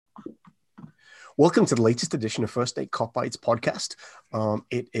Welcome to the latest edition of First Aid Cop Bites podcast.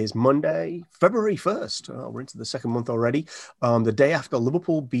 It is Monday, February 1st. We're into the second month already. The day after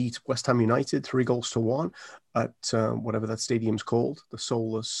Liverpool beat West Ham United 3-1 at whatever that stadium's called, the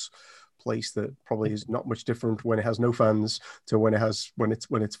soulless place that probably is not much different when it has no fans to when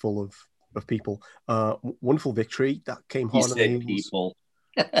it's full of people. Wonderful victory that came hard on the heels. People.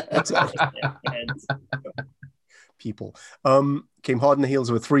 People came hard on the heels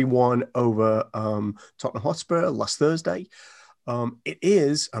of a 3-1 over Tottenham Hotspur last Thursday. It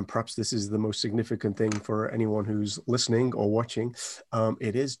is, and perhaps this is the most significant thing for anyone who's listening or watching,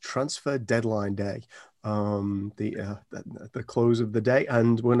 it is transfer deadline day, the close of the day,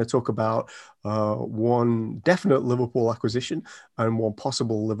 and we're going to talk about one definite Liverpool acquisition and one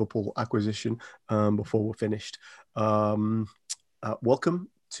possible Liverpool acquisition before we're finished. Welcome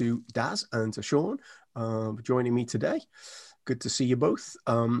to Daz and to Sean joining me today. Good to see you both.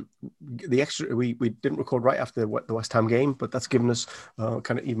 The extra we didn't record right after the West Ham game, but that's given us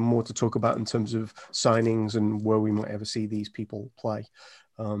kind of even more to talk about in terms of signings and where we might ever see these people play.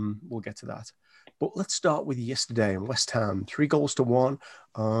 We'll get to that. But let's start with yesterday in West Ham, 3-1.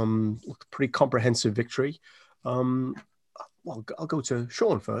 Looked a pretty comprehensive victory. Well, I'll go to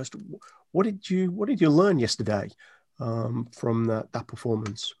Sean first. What did you learn yesterday from that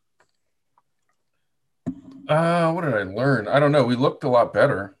performance? What did I learn? I don't know. We looked a lot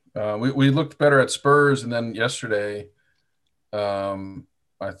better. We looked better at Spurs, and then yesterday,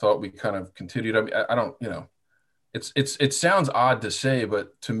 I thought we kind of continued. I mean, I don't, it sounds odd to say,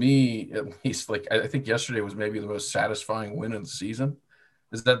 but to me, at least, like I think yesterday was maybe the most satisfying win of the season.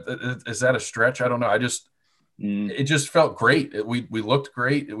 Is that a stretch? I don't know. It just felt great. We looked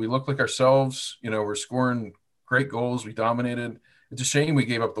great. We looked like ourselves. We're scoring great goals. We dominated. It's a shame we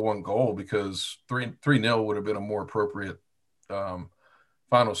gave up the one goal because 3-0 would have been a more appropriate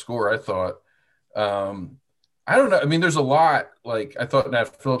final score, I thought. I don't know. I mean, there's a lot. Like, I thought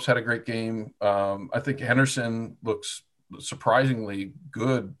Nat Phillips had a great game. I think Henderson looks surprisingly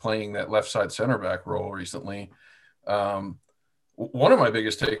good playing that left side center back role recently. One of my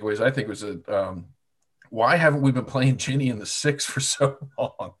biggest takeaways, I think, was that why haven't we been playing Ginny in the 6 for so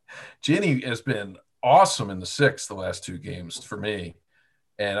long? Ginny has been awesome in the 6 the last 2 games for me,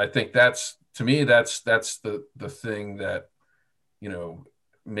 and I think that's the thing that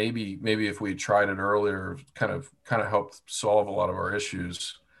maybe if we tried it earlier, kind of helped solve a lot of our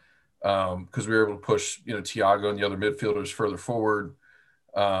issues, because we were able to push Thiago and the other midfielders further forward,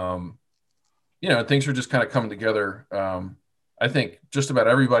 and things were just kind of coming together. I think just about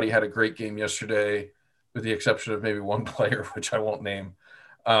everybody had a great game yesterday, with the exception of maybe one player, which I won't name.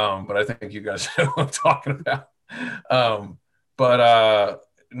 But I think you guys know what I'm talking about.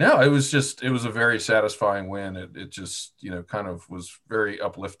 No, it was a very satisfying win. It just, kind of was very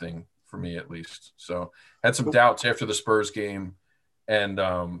uplifting for me, at least. So had some doubts after the Spurs game, and,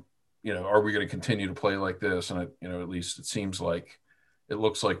 are we going to continue to play like this? And, at least it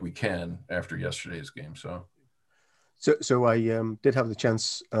looks like we can after yesterday's game. So I did have the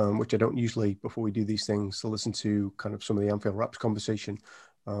chance, which I don't usually before we do these things, to listen to kind of some of the Anfield Wraps conversation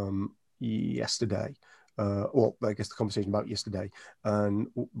yesterday. Well, I guess the conversation about yesterday, and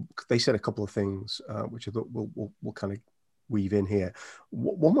they said a couple of things which I thought we'll kind of weave in here.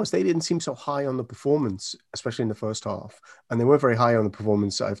 One was they didn't seem so high on the performance, especially in the first half, and they weren't very high on the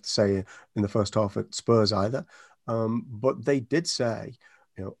performance, I have to say, in the first half at Spurs either. But they did say,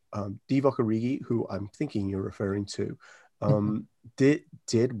 Divock Origi, who I'm thinking you're referring to,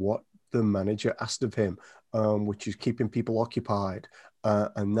 did what the manager asked of him, which is keeping people occupied,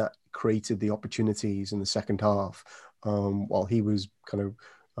 and that created the opportunities in the second half. While he was kind of,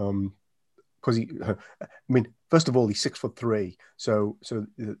 because first of all, he's 6'3", so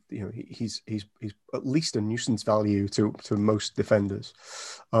he's at least a nuisance value to most defenders.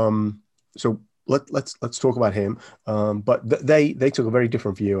 So let's talk about him. But they took a very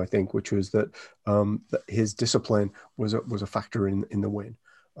different view, I think, which was that his discipline was a factor in the win,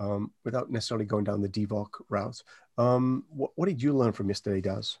 without necessarily going down the Divock route. What did you learn from yesterday,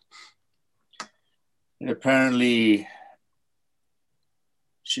 Daz? And apparently,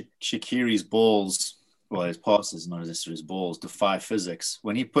 Shaqiri's balls, well, his passes, not necessarily his balls, defy physics.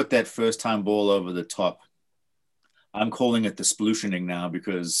 When he put that first-time ball over the top, I'm calling it the splooshioning now,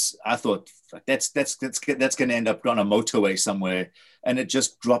 because I thought that's going to end up on a motorway somewhere, and it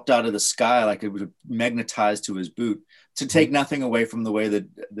just dropped out of the sky like it was magnetized to his boot. To take nothing away from the way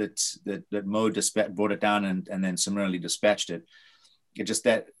that Mo brought it down and then similarly dispatched it. It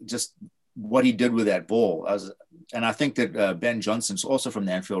just what he did with that ball. And I think that Ben Johnson, also from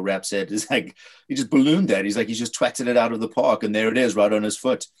the Anfield Rap, said is like he just ballooned that. He's like he's just twatted it out of the park, and there it is, right on his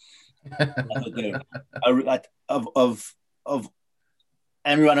foot. Of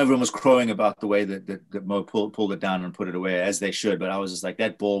everyone was crowing about the way that Mo pulled it down and put it away, as they should. But I was just like,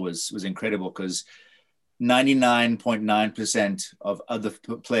 that ball was incredible, because 99.9% of other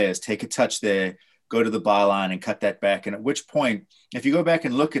players take a touch there, go to the byline and cut that back. And at which point, if you go back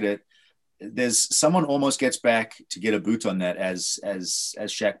and look at it, there's someone almost gets back to get a boot on that as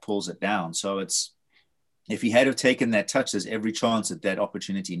Shaq pulls it down. So it's, if he had have taken that touch, there's every chance that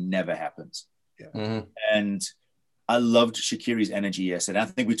opportunity never happens. Yeah. Mm-hmm. And I loved Shaqiri's energy yesterday. I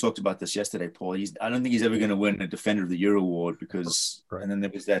think we talked about this yesterday, Paul. I don't think he's ever going to win a Defender of the Year award, because, right. And then there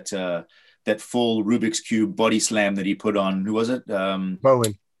was that full Rubik's Cube body slam that he put on. Who was it? Bowen.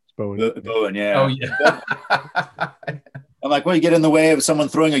 Bowen, yeah. Oh, yeah. I'm like, well, you get in the way of someone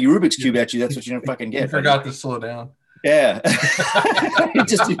throwing a Rubik's Cube at you. That's what you're going to fucking get. You forgot to slow down. Yeah. He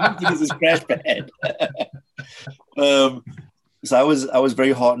just uses his crash pad. So I was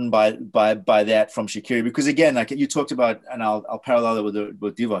very heartened by that from Shaqiri, because again, like you talked about, and I'll parallel it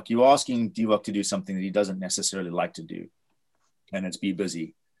with Divock. You're asking Divock to do something that he doesn't necessarily like to do, and it's be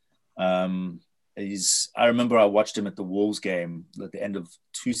busy. I remember I watched him at the Wolves game at the end of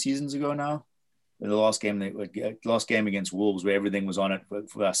 2 seasons ago now. The last game against Wolves, where everything was on it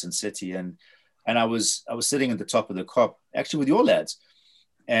for us in City, and I was sitting at the top of the Kop, actually with your lads,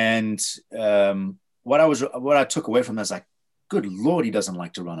 and what I took away from that is like, good Lord, he doesn't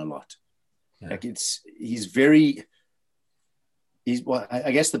like to run a lot. Yeah. Like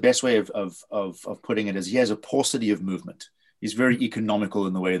I guess the best way of putting it is he has a paucity of movement. He's very economical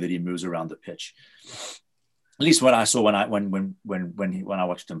in the way that he moves around the pitch. At least what I saw when I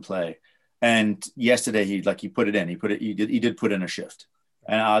watched him play. And yesterday he put it in. He did put in a shift,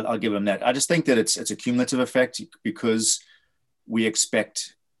 and I'll give him that. I just think that it's a cumulative effect, because we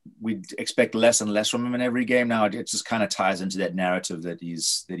expect less and less from him in every game now. It just kind of ties into that narrative that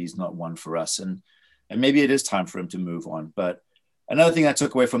he's not one for us, and maybe it is time for him to move on. But another thing I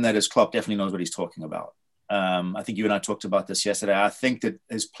took away from that is Klopp definitely knows what he's talking about. I think you and I talked about this yesterday. I think that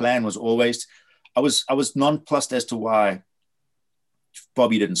his plan was always, I was nonplussed as to why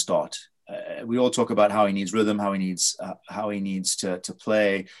Bobby didn't start. We all talk about how he needs rhythm, how he needs to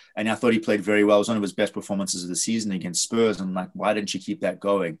play. And I thought he played very well. It was one of his best performances of the season against Spurs. And like, why didn't you keep that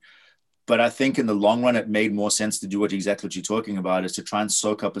going? But I think in the long run, it made more sense to do exactly what you're talking about, is to try and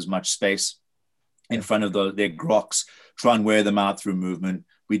soak up as much space in front of their grocks, try and wear them out through movement.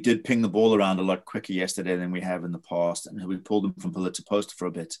 We did ping the ball around a lot quicker yesterday than we have in the past. And we pulled them from pillar to post for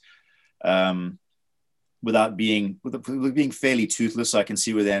a bit. Without being fairly toothless. So I can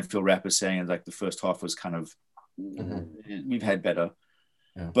see where the Anfield Rap is saying like the first half was kind of, we've had better.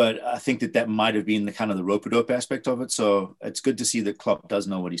 Yeah. But I think that might have been the kind of the rope-a-dope aspect of it. So it's good to see that Klopp does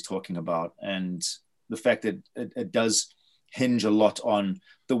know what he's talking about. And the fact that it does hinge a lot on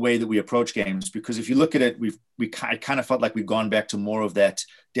the way that we approach games. Because if you look at it, I kind of felt like we've gone back to more of that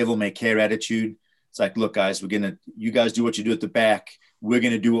devil may care attitude. It's like, look, guys, you guys do what you do at the back. We're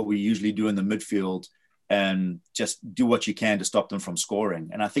going to do what we usually do in the midfield, and just do what you can to stop them from scoring.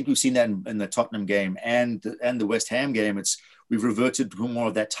 And I think we've seen that in the Tottenham game and the West Ham game. We've reverted to more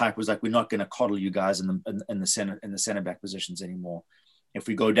of that type. It was like, we're not going to coddle you guys in the center back positions anymore. If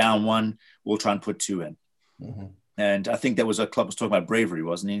we go down one, we'll try and put 2 in. Mm-hmm. And I think that was what Klopp was talking about, bravery,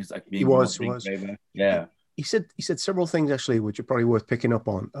 wasn't he? It's like being he was. Yeah. He said several things actually, which are probably worth picking up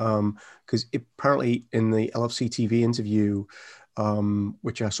on. Because apparently in the LFC TV interview,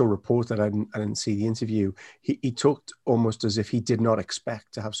 which I saw reported, I didn't see the interview. He talked almost as if he did not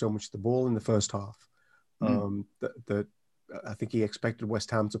expect to have so much of the ball in the first half. That I think he expected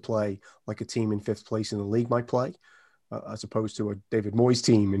West Ham to play like a team in 5th place in the league might play, as opposed to a David Moyes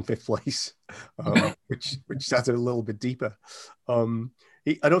team in 5th place, which started a little bit deeper.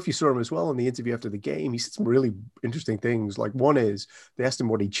 I don't know if you saw him as well in the interview after the game. He said some really interesting things. Like, one is they asked him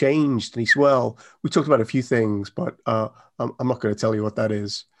what he changed, and he said, well, we talked about a few things, but I'm not going to tell you what that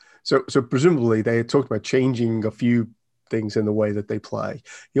is. So presumably they had talked about changing a few things in the way that they play.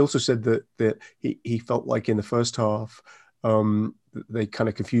 He also said that he felt like in the first half, they kind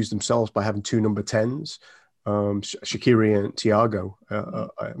of confused themselves by having 2 number 10s. Shaqiri and Thiago,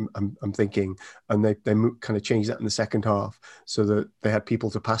 I'm thinking, and they kind of changed that in the second half so that they had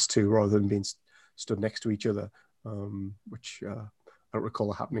people to pass to rather than being stood next to each other, which I don't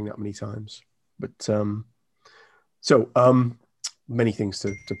recall happening that many times. But many things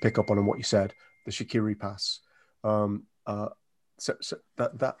to pick up on what you said. The Shaqiri pass, so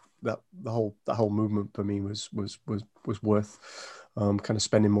that the whole movement for me was worth kind of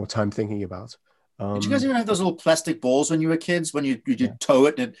spending more time thinking about. Did you guys even have those little plastic balls when you were kids? When you tow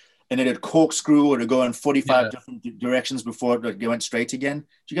it and it'd corkscrew or to go in 45 different directions before it went straight again?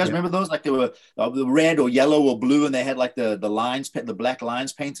 Do you guys remember those? Like they were the red or yellow or blue, and they had like the lines, the black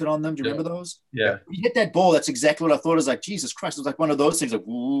lines painted on them. Do you remember those? Yeah. When you hit that ball, that's exactly what I thought. It was like, Jesus Christ! It was like one of those things. Like,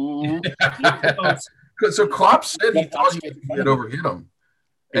 ooh. So Klopp said he thought he had overhit him.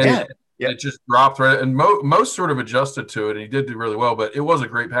 And it just dropped right. And most sort of adjusted to it, and he did do really well. But it was a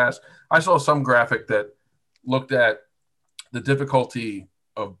great pass. I saw some graphic that looked at the difficulty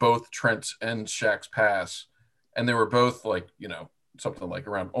of both Trent's and Shaq's pass, and they were both like, something like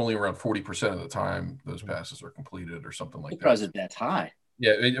only around 40% of the time those passes are completed or something like that. Because it's high.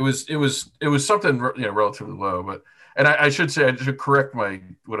 Yeah, it was something relatively low. But I should say, I should correct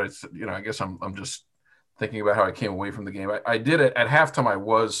what I said. I guess I'm just thinking about how I came away from the game. I did it at halftime. I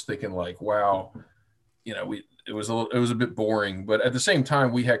was thinking like, wow, it was a bit boring, but at the same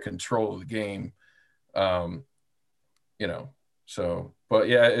time we had control of the game. So, but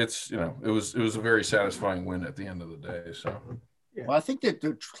yeah, it was a very satisfying win at the end of the day. So, well, I think that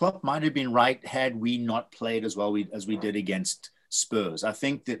the Klopp might have been right had we not played as well as we did against Spurs. I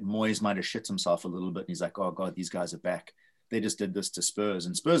think that Moyes might have shit himself a little bit. And he's like, oh God, these guys are back. They just did this to Spurs,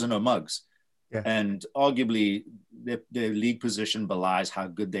 and Spurs are no mugs. Yeah. And arguably their league position belies how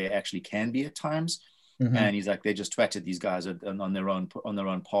good they actually can be at times. Mm-hmm. And he's like, they just twatted these guys on their own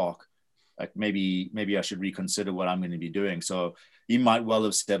park. Like maybe I should reconsider what I'm going to be doing. So he might well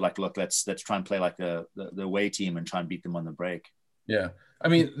have said like, look, let's try and play like the away team and try and beat them on the break. Yeah. I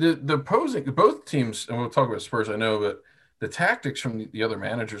mean, the opposing, both teams, and we'll talk about Spurs, I know, but the tactics from the other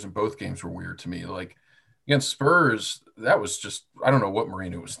managers in both games were weird to me. Like against Spurs, that was just, I don't know what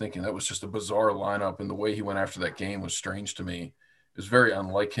Mourinho was thinking. That was just a bizarre lineup, and the way he went after that game was strange to me. It was very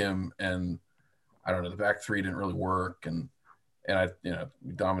unlike him, and I don't know, the back three didn't really work, and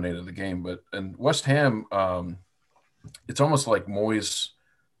we dominated the game. But and West Ham, it's almost like Moyes,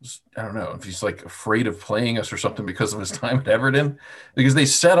 I don't know if he's like afraid of playing us or something because of his time at Everton, because they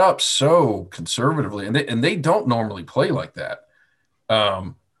set up so conservatively, and they don't normally play like that.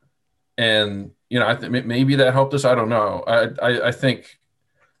 And I think maybe that helped us. I don't know. I think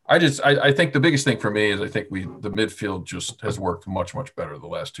the biggest thing for me is I think the midfield just has worked much, much better the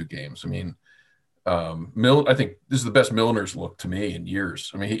last two games. I mean, I think this is the best Milner's look to me in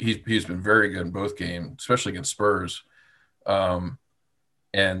years. I mean, he's been very good in both games, especially against Spurs.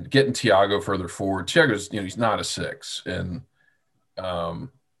 And getting Thiago further forward. Thiago's, he's not a 6, and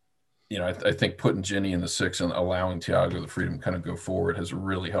I think putting Ginny in the 6 and allowing Thiago the freedom to kind of go forward has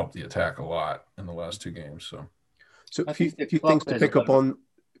really helped the attack a lot in the last two games. So a few things to pick up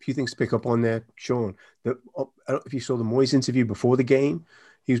on there, Sean. I don't know if you saw the Moyes interview before the game.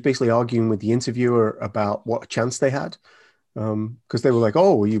 He was basically arguing with the interviewer about what chance they had. Because they were like,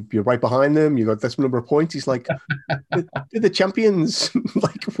 "Oh, you're right behind them. You got this number of points." He's like, "They're the champions.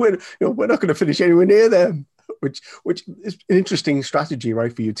 Like we're not going to finish anywhere near them." Which is an interesting strategy,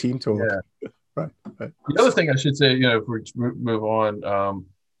 right, for your team talk. Yeah. Right. The other thing I should say, if we move on,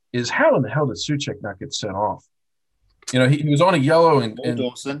 is how in the hell did Souček not get sent off? He was on a yellow and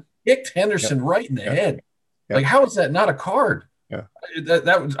Dawson kicked Henderson right in the head. Yeah. Like, how is that not a card? Yeah,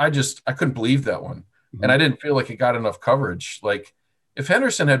 that was I couldn't believe that one. And I didn't feel like it got enough coverage. Like, if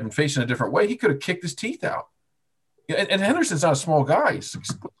Henderson had been facing a different way, he could have kicked his teeth out. And Henderson's not a small guy. He's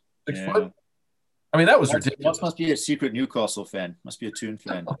 6 foot. I mean, that was ridiculous. That must be a secret Newcastle fan. Must be a Toon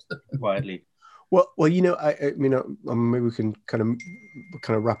fan, quietly. Well, I mean, maybe we can kind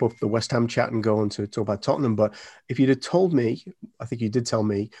of wrap up the West Ham chat and go on to talk about Tottenham. But if you'd have told me, I think you did tell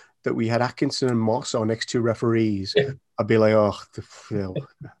me, that we had Atkinson and Moss, our next two referees, I'd be like, oh, Phil.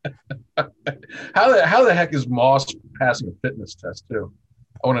 How the heck is Moss passing a fitness test too?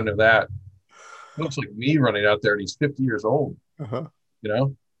 I want to know that. Looks like me running out there, and he's 50 years old. Uh-huh.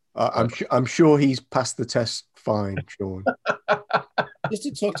 I'm sure he's passed the test fine, Sean. Just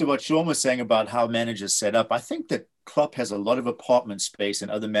to talk to what Sean was saying about how managers set up, I think that Klopp has a lot of apartment space in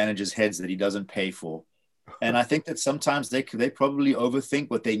other managers' heads that he doesn't pay for. And I think that sometimes they probably overthink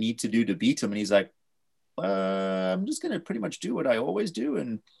what they need to do to beat him. And he's like, I'm just going to pretty much do what I always do.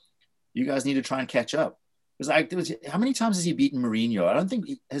 And you guys need to try and catch up. Because how many times has he beaten Mourinho? I don't think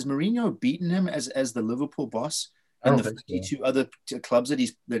has Mourinho beaten him as the Liverpool boss in the 52 other clubs that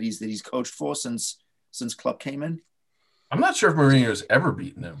he's coached for since Klopp came in. I'm not sure if Mourinho's ever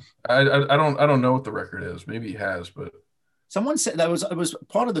beaten him. I don't know what the record is. Maybe he has, but someone said it was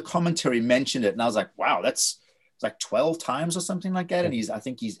part of the commentary mentioned it, and I was like, wow, it's like 12 times or something like that. And I don't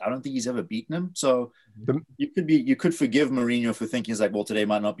think he's ever beaten him. So you could forgive Mourinho for thinking he's like, well, today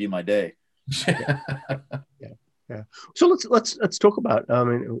might not be my day. Yeah. Yeah. So let's talk about. I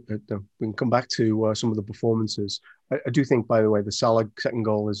mean, we can come back to some of the performances. I do think, by the way, the Salah second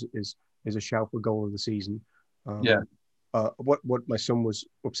goal is a shout for goal of the season. Yeah. What my son was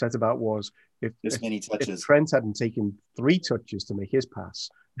upset about was this many if touches. Trent hadn't taken 3 touches to make his pass,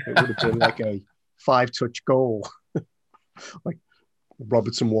 it would have been like a 5-touch goal. Like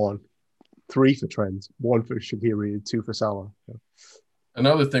Robertson 1, 3 for Trent, 1 for Shaqiri, 2 for Salah. Yeah.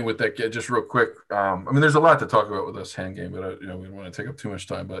 Another thing with that, just real quick. I mean, there's a lot to talk about with this hand game, but we don't want to take up too much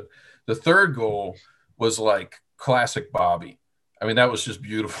time. But the third goal was like classic Bobby. I mean, that was just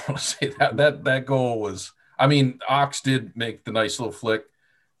beautiful to see. That goal was. I mean, Ox did make the nice little flick,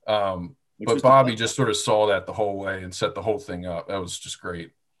 but Bobby just sort of saw that the whole way and set the whole thing up. That was just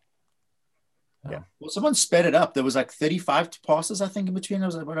great. Yeah. Well, someone sped it up. There was like 35 passes, I think, in between. I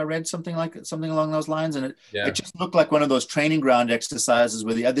was when I read something along those lines, and it just looked like one of those training ground exercises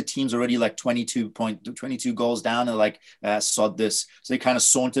where the other team's already like 22 goals down, and like sod this. So they kind of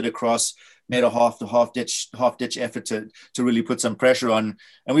sauntered across, made a half ditch effort to really put some pressure on,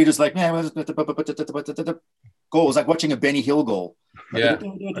 and we just like, man, goals like watching a Benny Hill goal. Yeah.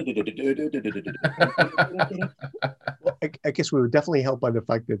 Well, I guess we were definitely helped by the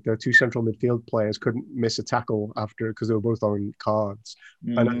fact that the 2 central midfield players couldn't miss a tackle after because they were both on cards.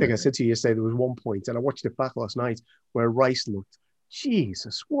 And I think I said to you yesterday there was one point, and I watched it back last night where Rice looked,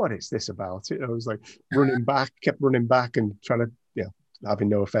 Jesus, what is this about? I was like kept running back and trying to, having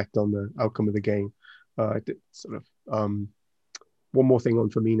no effect on the outcome of the game. One more thing on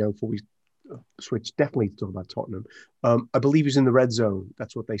Firmino before we switch, definitely to talk about Tottenham. I believe he's in the red zone.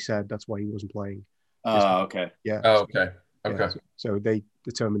 That's what they said. That's why he wasn't playing. Okay. Yeah. Oh, okay. Okay. Yeah, so they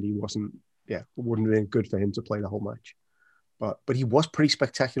determined he wasn't. Yeah, it wouldn't have been good for him to play the whole match. But he was pretty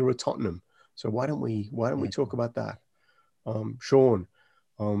spectacular at Tottenham. So why don't we talk about that? Sean,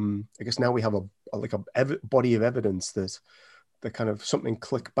 I guess now we have a body of evidence that kind of something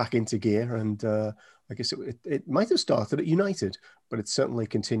clicked back into gear, and I guess it might have started at United, but it certainly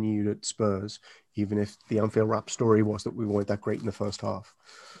continued at Spurs, even if the Anfield Wrap story was that we weren't that great in the first half.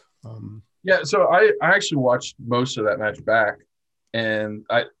 Yeah, so I actually watched most of that match back, and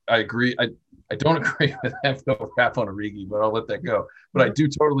I agree. I don't agree with Anfield Wrap on Origi, but I'll let that go. But I do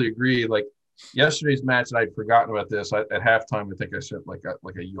totally agree. Like yesterday's match, and I'd forgotten about this. At halftime, I think I sent like a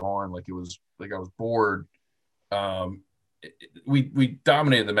yawn, like it was like I was bored. We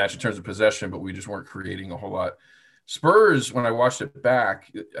dominated the match in terms of possession, but we just weren't creating a whole lot. Spurs, when I watched it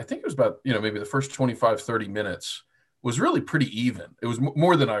back, I think it was about, maybe the first 25, 30 minutes was really pretty even. It was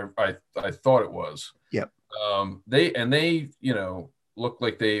more than I thought it was. Yep. They looked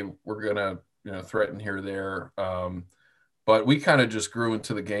like they were going to, threaten here or there. But we kind of just grew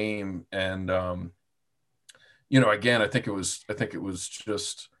into the game. And, again, I think it was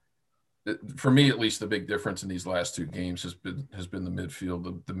just, for me, at least, the big difference in these last 2 games has been the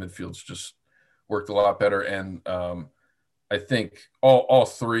midfield. The midfield's just worked a lot better, and I think all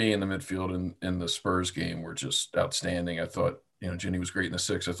 3 in the midfield in the Spurs game were just outstanding. I thought Ginny was great in the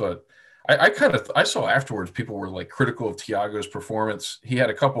 6. I thought I saw afterwards people were like critical of Thiago's performance. He had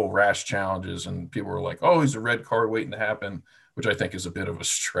a couple of rash challenges, and people were like, "Oh, he's a red card waiting to happen," which I think is a bit of a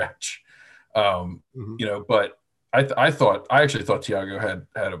stretch. But I actually thought Thiago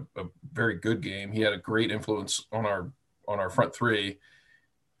had a very good game. He had a great influence on our front 3.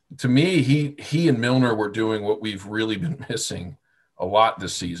 To me, he and Milner were doing what we've really been missing a lot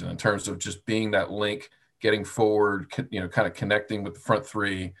this season in terms of just being that link, getting forward, kind of connecting with the front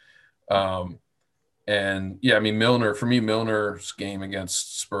 3. And yeah, I mean, Milner's game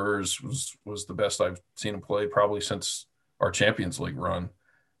against Spurs was the best I've seen him play probably since our Champions League run.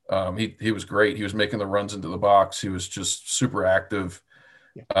 He was great. He was making the runs into the box. He was just super active.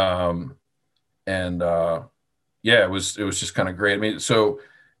 Yeah. It was just kind of great. I mean,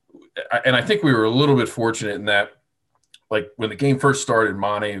 I think we were a little bit fortunate in that, like when the game first started,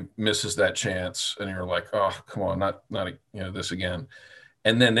 Mane misses that chance, and you're like, oh, come on, not this again.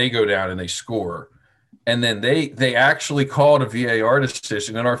 And then they go down and they score. And then they actually called a VAR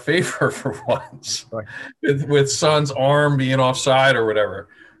decision in our favor for once, right, with Son's arm being offside or whatever.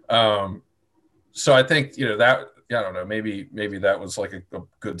 So I think, that, I don't know, maybe that was like a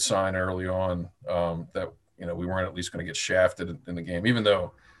good sign early on, that, we weren't at least going to get shafted in the game, even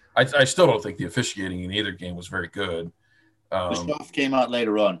though I still don't think the officiating in either game was very good. The shaft came out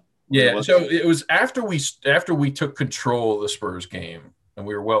later on. Yeah. So it was after we took control of the Spurs game and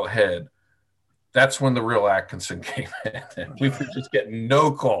we were well ahead. That's when the real Atkinson came in. And we were just getting no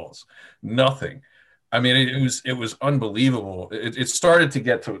calls, nothing. I mean, it was unbelievable. It started to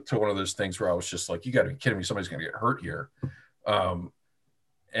get to one of those things where I was just like, you got to be kidding me. Somebody's going to get hurt here.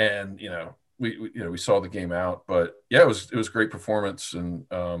 And, we saw the game out, but yeah, it was a great performance. And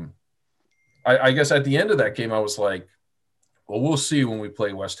I guess at the end of that game, I was like, well, we'll see when we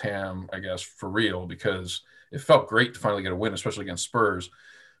play West Ham, I guess, for real, because it felt great to finally get a win, especially against Spurs.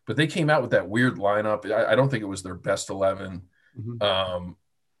 But they came out with that weird lineup. I don't think it was their best 11. Mm-hmm.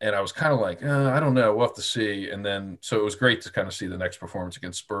 And I was kind of like, I don't know, we'll have to see. And then, so it was great to kind of see the next performance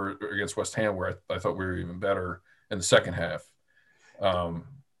against Spurs, against West Ham, where I thought we were even better in the second half.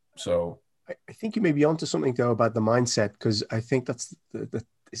 So I think you may be onto something though about the mindset, because I think that's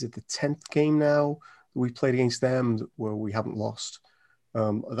is it the 10th game now we played against them where we haven't lost.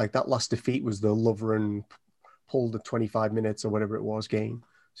 Like that last defeat was the Lovren pulled the 25 minutes or whatever it was game.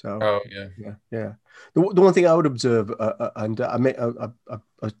 So yeah. The one thing I would observe, and I may,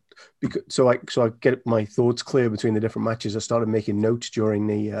 because so I get my thoughts clear between the different matches. I started making notes during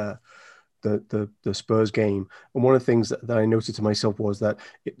the Spurs game, and one of the things that I noted to myself was that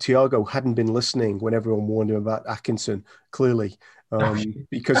Thiago hadn't been listening when everyone warned him about Atkinson, clearly,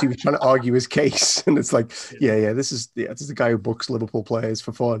 because he was trying to argue his case. And it's like, this is the guy who books Liverpool players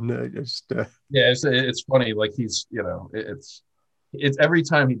for fun. It's funny. Like he's, it's every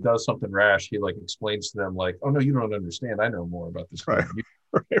time he does something rash, he like explains to them like, oh no, you don't understand. I know more about this. Right.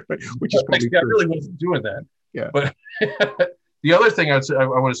 Which is probably I really wasn't doing that. Yeah. But the other thing I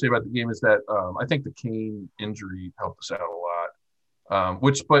want to say about the game is that I think the Kane injury helped us out a lot.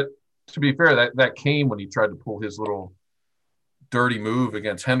 But to be fair, that came when he tried to pull his little dirty move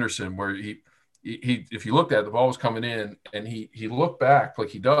against Henderson, where he if you looked at it, the ball was coming in and he looked back like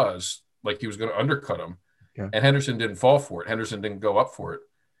he does, like he was going to undercut him. Yeah. And Henderson didn't fall for it. Henderson didn't go up for it.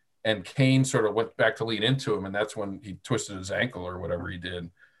 And Kane sort of went back to lead into him, and that's when he twisted his ankle or whatever he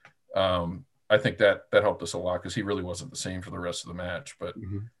did. I think that helped us a lot because he really wasn't the same for the rest of the match. But,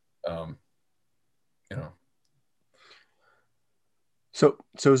 So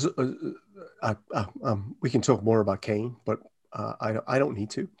we can talk more about Kane, but I don't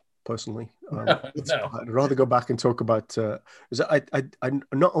need to personally. No. I'd rather go back and talk about. I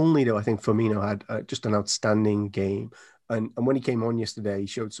not only do I think Firmino had just an outstanding game, and when he came on yesterday, he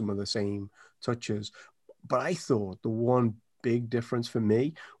showed some of the same touches, but I thought the one big difference for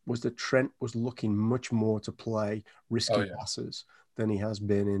me was that Trent was looking much more to play risky passes than he has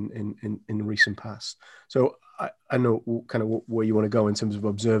been in the recent past. So I know kind of where you want to go in terms of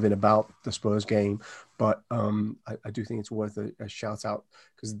observing about the Spurs game, but I do think it's worth a shout out,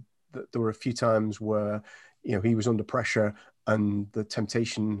 because there were a few times where he was under pressure, and the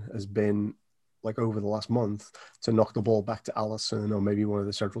temptation has been, like over the last month, to knock the ball back to Alisson or maybe one of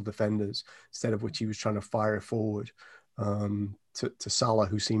the central defenders, instead of which he was trying to fire it forward to Salah,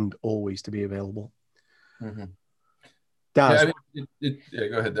 who seemed always to be available. Mm-hmm. Daz,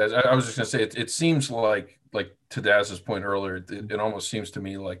 go ahead, Daz. I was just going to say, it seems like to Daz's point earlier, it almost seems to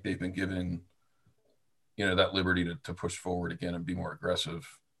me like they've been given, that liberty to push forward again and be more aggressive.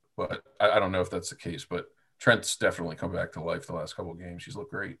 But I don't know if that's the case. But Trent's definitely come back to life the last couple of games. He's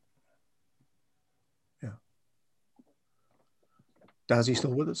looked great. Yeah. Daz, you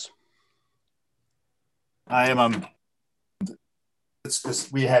still with us? I am. It's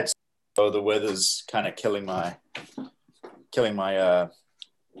just we had. So the weather's kind of killing my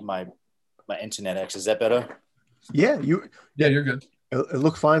internet access. Is that better? Yeah, you're good. It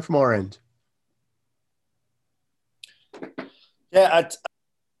looked fine from our end. Yeah,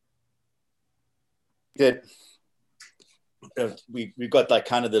 we got like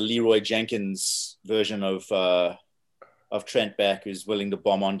kind of the Leroy Jenkins version of Trent back, who's willing to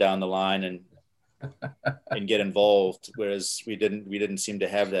bomb on down the line and get involved, whereas we didn't seem to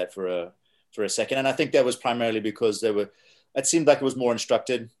have that for a second. And I think that was primarily because it seemed like it was more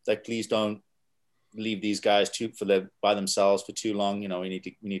instructed, like, please don't leave these guys by themselves for too long. We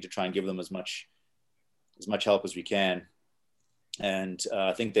need to try and give them as much help as we can. And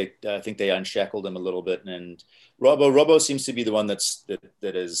I think they unshackled him a little bit. And Robbo seems to be the one that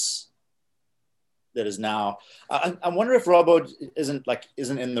is now. I wonder if Robbo isn't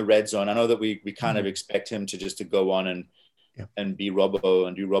in the red zone. I know that we kind of expect him to go on and be Robbo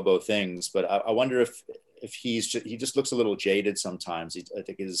and do Robbo things, but I wonder if he just looks a little jaded sometimes. I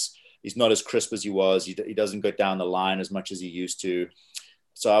think he's not as crisp as he was. He doesn't go down the line as much as he used to.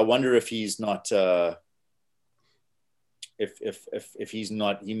 So I wonder if he's not. If he's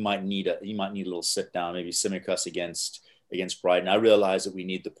not, he might need a little sit down. Maybe Tsimikas against Brighton. I realize that we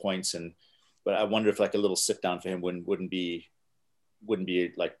need the points, but I wonder if like a little sit down for him wouldn't be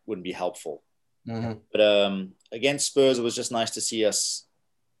helpful. Mm-hmm. But against Spurs, it was just nice to see us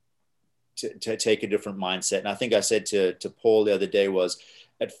to take a different mindset. And I think I said to Paul the other day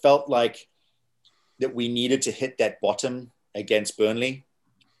it felt like that we needed to hit that bottom against Burnley,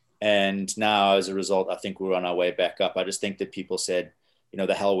 And now, as a result, I think we're on our way back up. I just think that people said,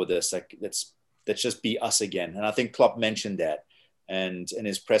 the hell with this. Like, let's just be us again. And I think Klopp mentioned that, and in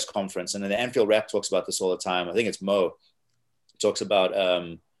his press conference, and then the Anfield Wrap talks about this all the time. I think it's Mo talks about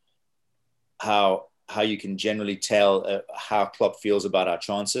how you can generally tell how Klopp feels about our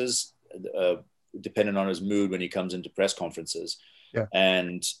chances, depending on his mood when he comes into press conferences. Yeah.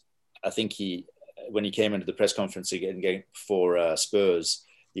 And I think when he came into the press conference again for Spurs,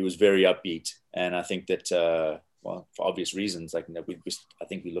 he was very upbeat, and I think that for obvious reasons, I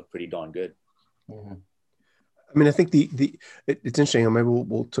think we look pretty darn good. Mm-hmm. I mean, I think it's interesting. Maybe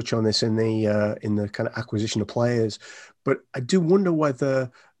we'll touch on this in the kind of acquisition of players, but I do wonder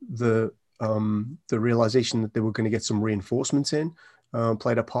whether the realization that they were going to get some reinforcements in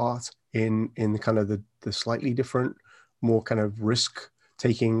played a part in the kind of the slightly different, more kind of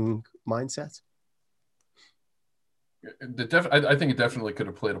risk-taking mindset. I think it definitely could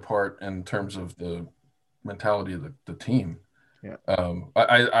have played a part in terms of the mentality of the team. Yeah.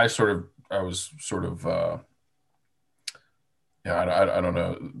 I was sort of I don't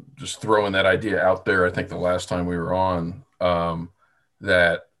know, just throwing that idea out there. I think the last time we were on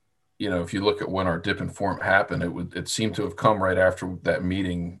that, if you look at when our dip in form happened, it seemed to have come right after that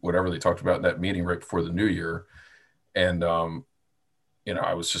meeting, whatever they talked about in that meeting right before the new year. And,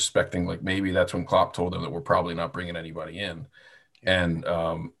 I was suspecting like maybe that's when Klopp told them that we're probably not bringing anybody in. And,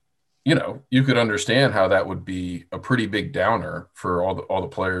 you could understand how that would be a pretty big downer for all the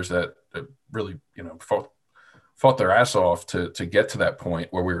players that really, fought their ass off to get to that point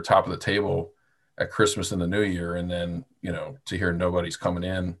where we were top of the table at Christmas and the New Year. And then, to hear nobody's coming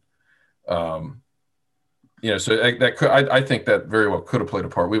in, so I think that very well could have played a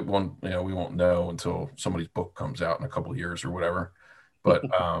part. We won't know until somebody's book comes out in a couple of years or whatever. But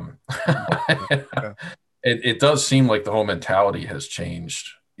it does seem like the whole mentality has changed,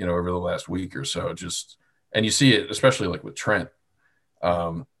 over the last week or so. And you see it, especially like with Trent.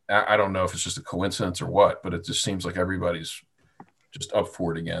 I don't know if it's just a coincidence or what, but it just seems like everybody's just up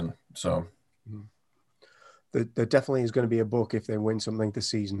for it again. So there definitely is going to be a book if they win something this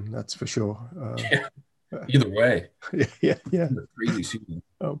season. That's for sure. Either way. Yeah. Crazy season.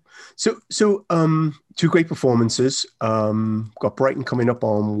 So two great performances. Got Brighton coming up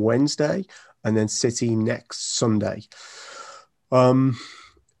on Wednesday, and then City next Sunday. Let's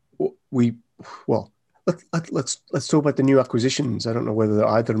talk about the new acquisitions. I don't know whether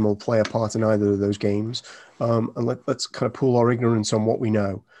either of them will play a part in either of those games. And let's kind of pool our ignorance on what we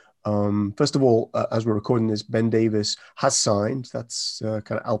know. First of all, as we're recording this, Ben Davies has signed. That's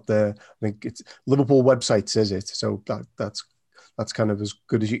kind of out there. I think it's Liverpool website says it. So that's kind of as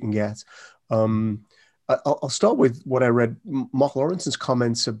good as you can get. I'll start with what I read. Mark Lawrenson's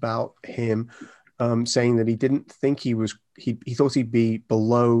comments about him, saying that he didn't think he thought he'd be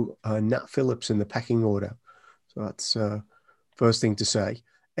below Nat Phillips in the pecking order. So that's first thing to say.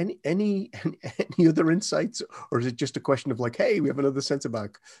 Any other insights, or is it just a question of like, hey, we have another centre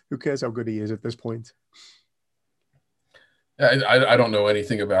back? Who cares how good he is at this point? I don't know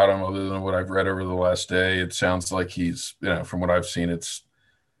anything about him other than what I've read over the last day. It sounds like he's, from what I've seen, it's,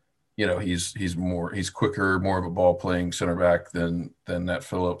 he's quicker, more of a ball playing center back than Nat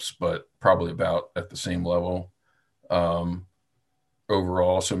Phillips, but probably about at the same level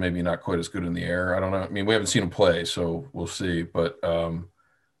overall. So maybe not quite as good in the air. I don't know. I mean, we haven't seen him play, so we'll see. But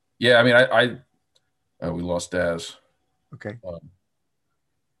yeah, I mean, we lost Daz. Okay.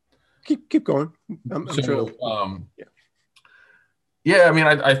 Keep going. I'm sure. Yeah. I mean,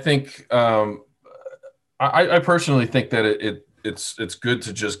 I think I personally think that it's good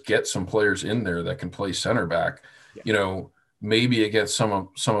to just get some players in there that can play center back. Yeah. Maybe against some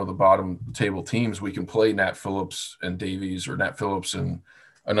of the bottom table teams, we can play Nat Phillips and Davies, or Nat Phillips and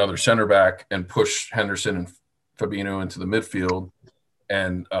another center back, and push Henderson and Fabinho into the midfield,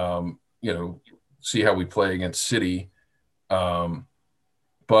 and see how we play against City.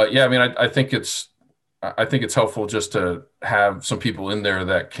 But yeah, I mean, I think it's helpful just to have some people in there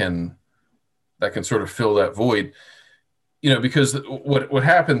that can sort of fill that void. Because what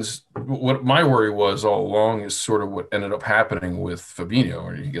happens, what my worry was all along is sort of what ended up happening with Fabinho,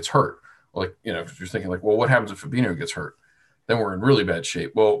 when he gets hurt. Like, if you're thinking like, well, what happens if Fabinho gets hurt? Then we're in really bad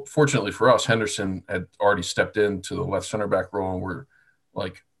shape. Well, fortunately for us, Henderson had already stepped into the left center back role, and we're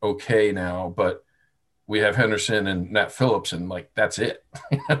like okay now. But we have Henderson and Nat Phillips, and like that's it.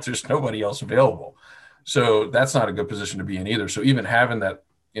 There's nobody else available. So that's not a good position to be in either. So even having that,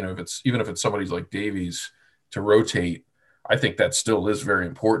 if it's somebody's like Davies to rotate, I think that still is very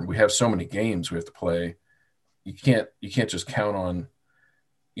important. We have so many games we have to play. You can't just count on,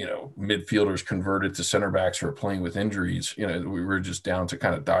 midfielders converted to center backs who are playing with injuries. We were just down to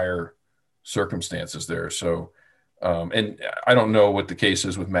kind of dire circumstances there. So, and I don't know what the case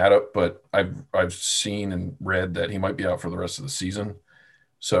is with Matip, but I've seen and read that he might be out for the rest of the season.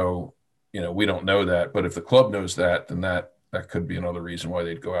 So, we don't know that, but if the club knows that, then that could be another reason why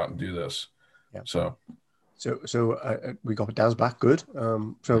they'd go out and do this. Yeah. So we got Daz back. Good.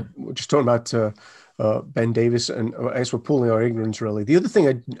 So we're just talking about Ben Davies, and I guess we're pooling our ignorance, really. The other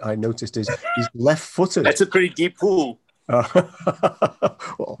thing I noticed is he's left-footed. That's a pretty deep pool. Well,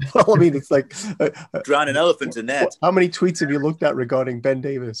 I mean, it's like drown an elephant in that. How many tweets have you looked at regarding Ben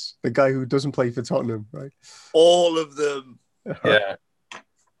Davies, the guy who doesn't play for Tottenham, right? All of them. Yeah.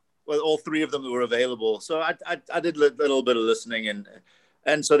 Well, all three of them were available. So I did a little bit of listening,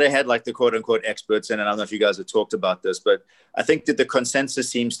 and so they had like the quote unquote experts in, and I don't know if you guys have talked about this, but I think that the consensus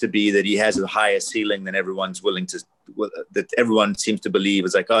seems to be that he has a higher ceiling than everyone's willing to, that everyone seems to believe.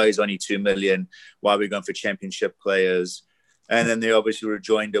 It's like, oh, he's only 2 million. Why are we going for championship players? And then the obviously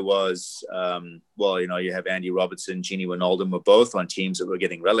rejoinder was, you have Andy Robertson, Gini Wijnaldum were both on teams that were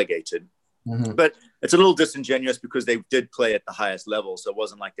getting relegated. Mm-hmm. But it's a little disingenuous because they did play at the highest level. So it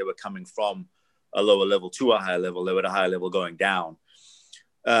wasn't like they were coming from a lower level to a higher level. They were at a higher level going down.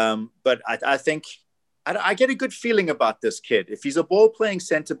 But I think I get a good feeling about this kid. If he's a ball-playing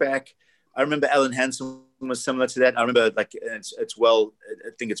centre-back, I remember Alan Hansen was similar to that. I remember I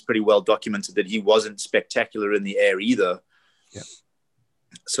think it's pretty well documented that he wasn't spectacular in the air either. Yeah.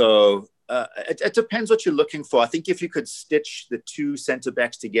 So it depends what you're looking for. I think if you could stitch the two centre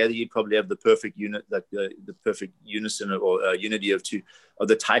backs together, you'd probably have the perfect unit, like the perfect unison or unity of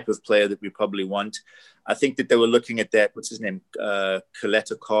the type of player that we probably want. I think that they were looking at that. What's his name?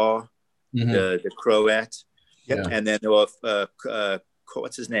 Coletta Carr, the Croat. Yeah. And then there were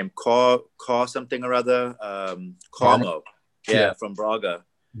what's his name? Carr something or other. Carmo. Yeah, from Braga.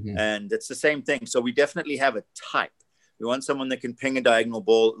 Mm-hmm. And it's the same thing. So we definitely have a type. We want someone that can ping a diagonal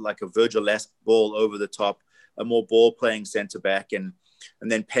ball, like a Virgil-esque ball over the top, a more ball-playing centre-back, and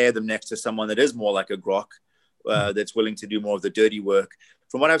then pair them next to someone that is more like a Grok, that's willing to do more of the dirty work.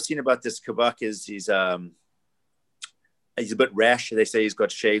 From what I've seen about this Kabak is he's a bit rash. They say he's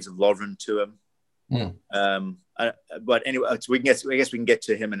got shades of Lovren to him. But anyway, I guess we can get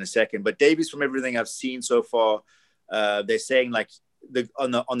to him in a second. But Davies, from everything I've seen so far, they're saying like, on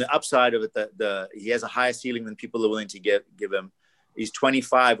the upside of it, he has a higher ceiling than people are willing to give him. He's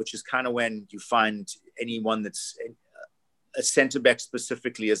 25, which is kind of when you find anyone that's a centre back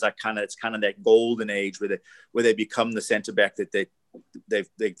specifically is like it's kind of that golden age where they become the centre back that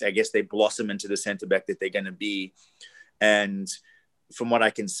they blossom into the centre back that they're going to be. And from what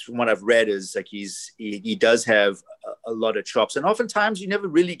I've read is like he does have a lot of chops, and oftentimes you never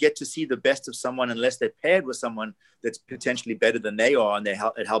really get to see the best of someone unless they're paired with someone that's potentially better than they are, and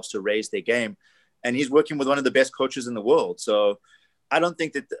it helps to raise their game. And he's working with one of the best coaches in the world, so I don't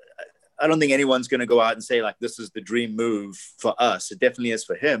think anyone's going to go out and say like this is the dream move for us. It definitely is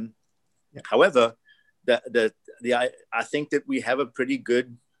for him. Yeah. However, I think that we have a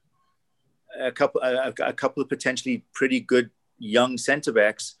couple of potentially pretty good young centre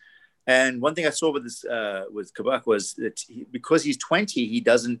backs. And one thing I saw with this with Kabak was that because he's 20, he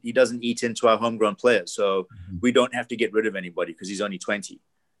doesn't eat into our homegrown players, so we don't have to get rid of anybody because he's only 20.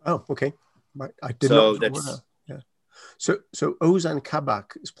 Oh, okay. I did not know that. Yeah. So Ozan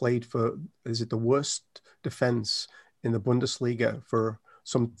Kabak has played for, is it the worst defense in the Bundesliga for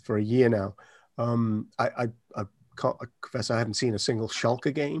a year now? I can't confess I haven't seen a single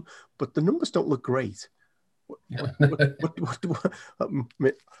Schalke game, but the numbers don't look great.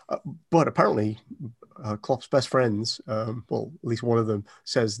 But apparently Klopp's best friends, well, at least one of them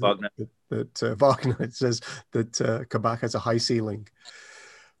says that Wagner says that Kabak has a high ceiling.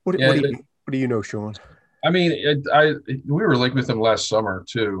 What do you know, Sean? I mean, we were linked with him last summer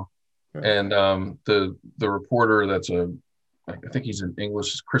too, and the reporter I think he's in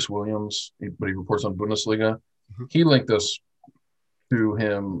English, Chris Williams, but he reports on Bundesliga. Mm-hmm. He linked us to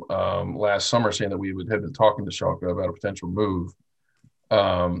him last summer, saying that we had been talking to Schalke about a potential move.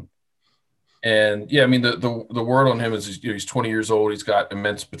 And yeah, I mean, the word on him is he's 20 years old. He's got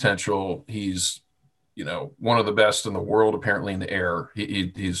immense potential. He's, one of the best in the world, apparently in the air.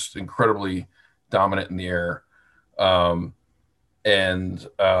 He's incredibly dominant in the air. I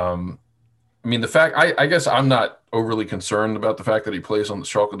mean, the fact, I guess I'm not overly concerned about the fact that he plays on the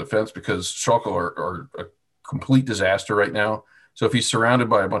Schalke defense because Schalke are a complete disaster right now. So if he's surrounded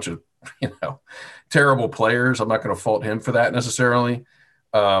by a bunch of, terrible players, I'm not going to fault him for that necessarily.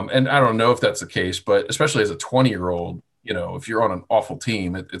 And I don't know if that's the case, but especially as a 20-year-old, if you're on an awful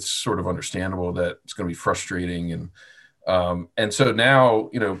team, it's sort of understandable that it's going to be frustrating. And And so now,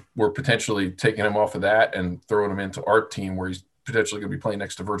 we're potentially taking him off of that and throwing him into our team where he's potentially going to be playing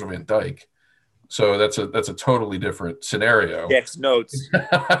next to Virgil van Dijk. So that's a totally different scenario. Jeff's notes.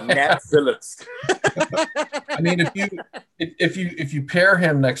 Nat Phillips. I mean, if you pair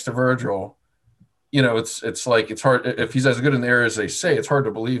him next to Virgil, it's like, it's hard. If he's as good in the air as they say, it's hard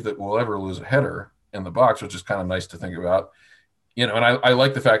to believe that we'll ever lose a header in the box, which is kind of nice to think about. And I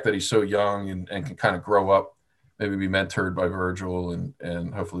like the fact that he's so young and can kind of grow up, maybe be mentored by Virgil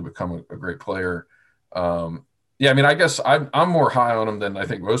and hopefully become a great player. I mean, I guess I'm more high on him than I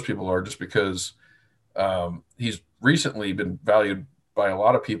think most people are, just because he's recently been valued by a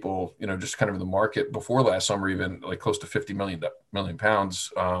lot of people, just kind of in the market before last summer, even like close to 50 million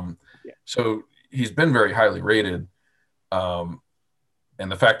pounds. So he's been very highly rated. And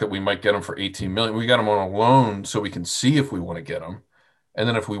the fact that we might get him for 18 million, we got him on a loan so we can see if we want to get him. And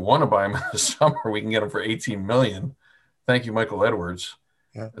then if we want to buy him in the summer, we can get him for 18 million. Thank you, Michael Edwards.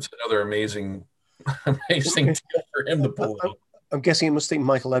 Yeah. That's another amazing deal for him to pull in. I'm guessing it must take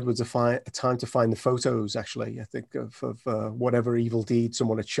Michael Edwards a time to find the photos, actually, I think, of whatever evil deed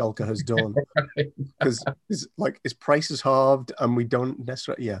someone at Schalke has done. Because his price is halved and we don't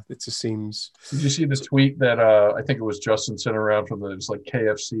necessarily, it just seems. Did you see the tweet that I think it was Justin sent around from it was like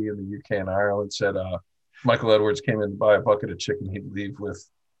KFC in the UK and Ireland, said Michael Edwards came in to buy a bucket of chicken, he'd leave with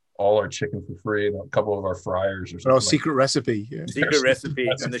all our chicken for free and a couple of our fryers or something. Oh, secret recipe. Yeah. Secret recipe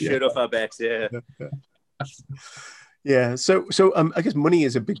and the shirt off our backs, Yeah, so I guess money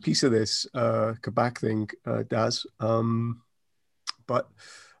is a big piece of this Kabak thing, Daz. But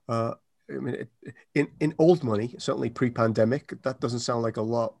I mean, in old money, certainly pre-pandemic, that doesn't sound like a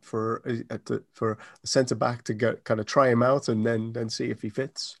lot for a centre back to get kind of try him out and then see if he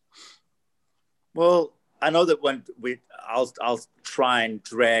fits. Well, I know that when I'll try and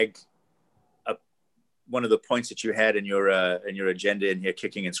drag one of the points that you had in your agenda in here,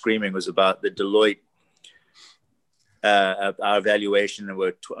 kicking and screaming, was about the Deloitte. Our evaluation, and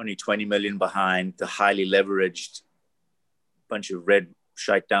we're only 20 million behind the highly leveraged bunch of red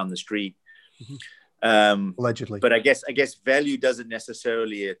shite down the street. Allegedly. But I guess value doesn't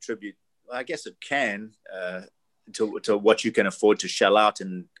necessarily attribute, I guess it can, to what you can afford to shell out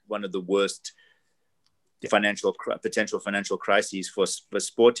in one of the worst potential financial crises for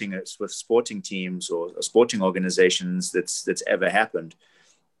sporting teams or sporting organizations that's ever happened.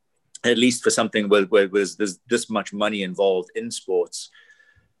 At least for something where there's this much money involved in sports.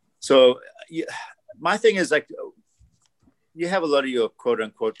 So my thing is, like, you have a lot of your quote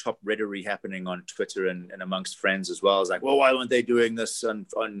unquote top rhetoric happening on Twitter and amongst friends as well. It's like, well, why weren't they doing this on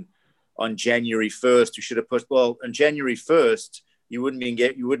January 1st? You should have put, well, on January 1st, you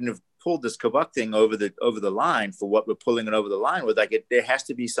wouldn't have pulled this Kabak thing over the line for what we're pulling it over the line with. Like, there has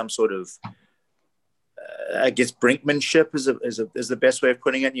to be some sort of, I guess, brinkmanship is the best way of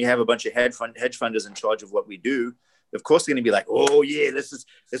putting it. And you have a bunch of hedge funders in charge of what we do. Of course, they're going to be like, oh yeah, let's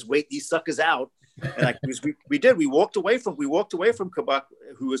wait these suckers out. And like we walked away from Kabak,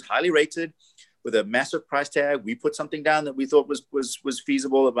 who was highly rated with a massive price tag. We put something down that we thought was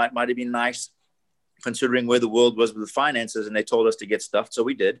feasible. It might have been nice considering where the world was with the finances, and they told us to get stuffed. So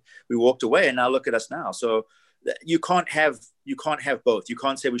we did. We walked away, and now look at us now. So you can't have both. You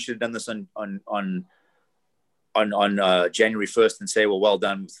can't say we should have done this on January 1st and say, well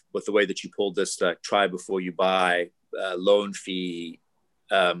done with the way that you pulled this try before you buy loan fee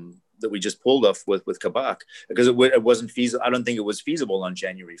that we just pulled off with Kabak, because it wasn't feasible. I don't think it was feasible on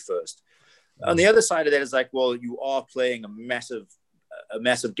January 1st. On the other side of that is like, well, you are playing a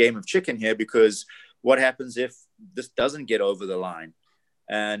massive game of chicken here, because what happens if this doesn't get over the line?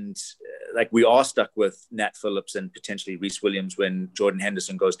 And like, we are stuck with Nat Phillips and potentially Reece Williams when Jordan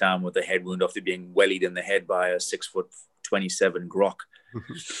Henderson goes down with a head wound after being wellied in the head by a 6'27" grok.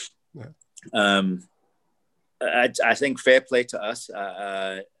 I think fair play to us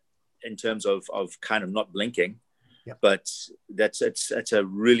in terms of kind of not blinking, but it's a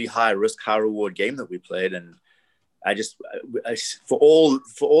really high risk, high reward game that we played. And I for all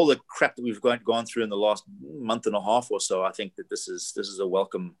the crap that we've gone through in the last month and a half or so, I think that this is a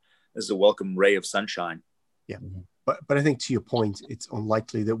welcome ray of sunshine. Yeah, but I think, to your point, it's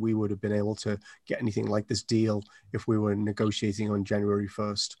unlikely that we would have been able to get anything like this deal if we were negotiating on January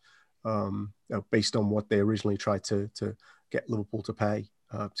 1st, based on what they originally tried to get Liverpool to pay,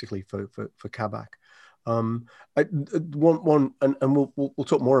 particularly for Kabak. And we'll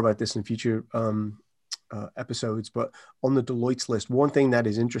talk more about this in future episodes, but on the Deloitte's list, one thing that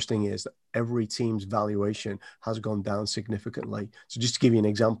is interesting is that every team's valuation has gone down significantly. So just to give you an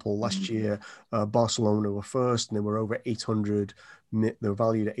example, last year Barcelona were first and they were over 800. They were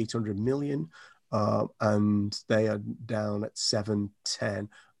valued at 800 million. and they are down at 7-10,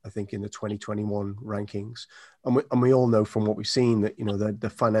 I think, in the 2021 rankings. And we all know from what we've seen that, they're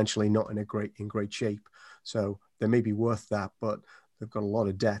financially not in great shape. So they may be worth that, but they've got a lot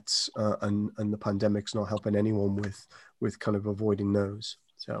of debts, and the pandemic's not helping anyone with kind of avoiding those.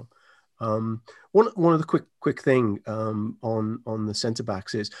 So one of the quick thing on the centre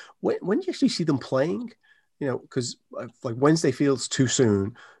backs is when do you actually see them playing? Because like Wednesday feels too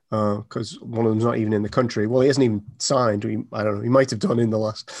soon, because one of them's not even in the country. Well, he hasn't even signed. I don't know. He might have done in the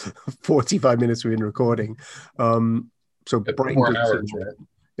last 45 minutes we've been recording. So Brighton, hours, right?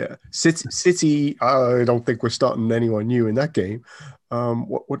 Yeah, City. I don't think we're starting anyone new in that game.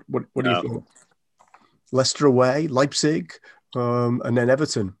 What do you think? Leicester away, Leipzig, and then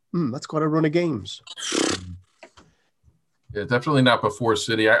Everton. That's quite a run of games. Yeah, definitely not before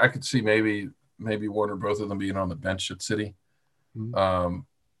City. I could see maybe one or both of them being on the bench at City.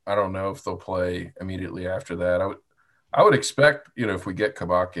 I don't know if they'll play immediately after that. I would expect, if we get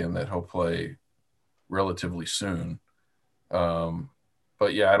Kabak in, that he'll play relatively soon.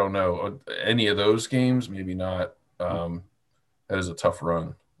 But yeah, I don't know. Any of those games, maybe not. That is a tough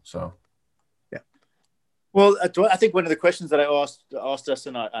run. So, yeah. Well, I think one of the questions that I asked us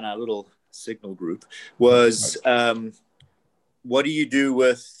in our little signal group was, what do you do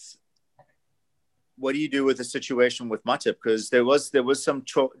with the situation with Matip? Because there was some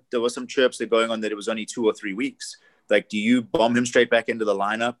chirps that going on that it was only 2 or 3 weeks. Like, do you bomb him straight back into the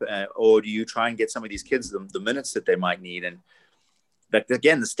lineup, or do you try and get some of these kids the minutes that they might need? And like,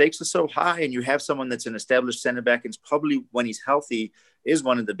 again, the stakes are so high, and you have someone that's an established center back, and probably when he's healthy is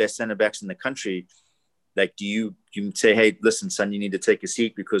one of the best center backs in the country. Like, do you say, hey, listen, son, you need to take a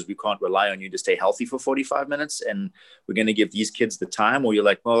seat because we can't rely on you to stay healthy for 45 minutes, and we're going to give these kids the time? Or you're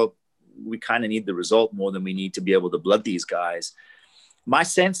like, well, we kind of need the result more than we need to be able to blood these guys. My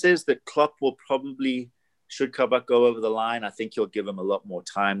sense is that Klopp will probably, should Kabak go over the line, I think he'll give him a lot more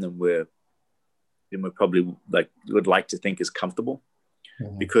time than we probably would like to think is comfortable.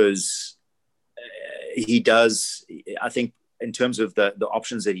 Because he does, I think, in terms of the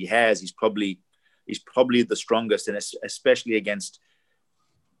options that he has, he's probably the strongest, and especially against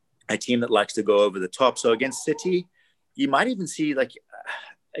a team that likes to go over the top. So against City, you might even see,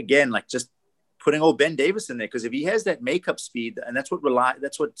 just putting old Ben Davies in there, because if he has that makeup speed, and that's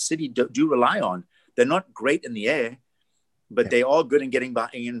what City do rely on. They're not great in the air, but they are good in getting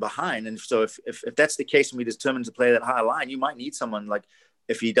in behind. And so if that's the case, and we determine to play that high line, you might need someone like,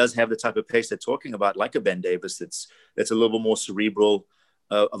 if he does have the type of pace they're talking about, like a Ben Davies, that's a little bit more cerebral,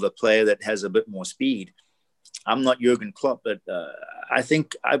 of a player that has a bit more speed. I'm not Jurgen Klopp, but I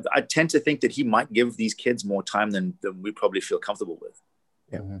think I tend to think that he might give these kids more time than we probably feel comfortable with.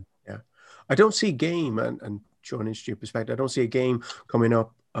 Yeah. I don't see a game, and Sean, in your perspective, I don't see a game coming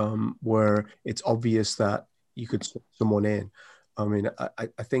up where it's obvious that you could put someone in. I mean,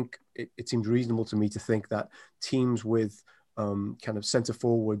 I think it seems reasonable to me to think that teams with kind of centre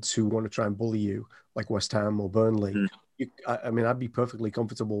forwards who want to try and bully you, like West Ham or Burnley, I'd be perfectly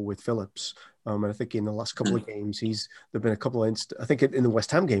comfortable with Phillips. And I think in the last couple of games, there've been a couple of I think in the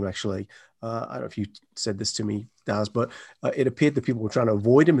West Ham game, actually, I don't know if you said this to me, Daz, but it appeared that people were trying to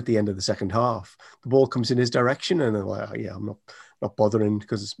avoid him at the end of the second half. The ball comes in his direction, and they're like, oh, yeah, I'm not bothering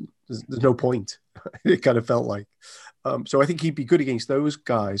because there's no point. It kind of felt like. So I think he'd be good against those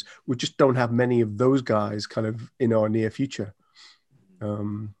guys. We just don't have many of those guys kind of in our near future.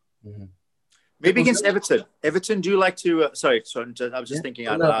 Maybe against Everton. Everton, do you like to... sorry, I was just thinking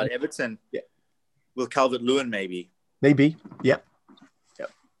out loud. Everton, will Calvert-Lewin maybe? Maybe, yeah.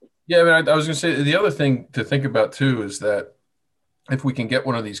 Yeah, I mean, I was going to say, the other thing to think about, too, is that if we can get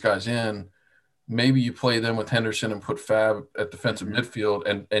one of these guys in, maybe you play them with Henderson and put Fab at defensive midfield,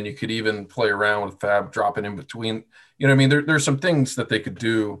 and you could even play around with Fab dropping in between. You know what I mean? There's some things that they could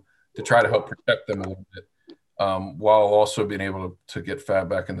do to try to help protect them a little bit, while also being able to get Fab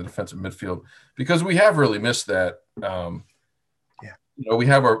back in the defensive midfield, because we have really missed that. We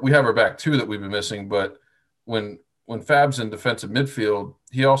have our back two that we've been missing, but when Fab's in defensive midfield,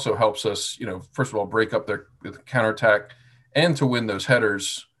 he also helps us, first of all, break up their counterattack and to win those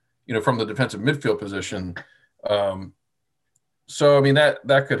headers, from the defensive midfield position. So, I mean,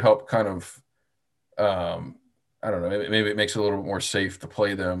 that could help kind of, I don't know, maybe it makes it a little bit more safe to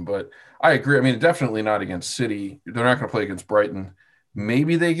play them. But I agree. I mean, definitely not against City. They're not going to play against Brighton.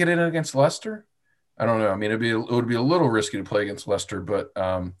 Maybe they get in against Leicester. I don't know. I mean, it would be a little risky to play against Leicester. But,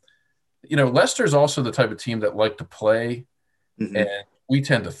 Leicester is also the type of team that like to play, and we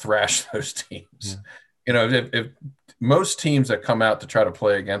tend to thrash those teams. Yeah. If most teams that come out to try to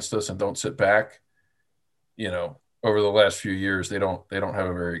play against us and don't sit back, over the last few years, they don't have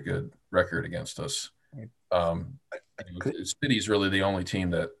a very good record against us. City's really the only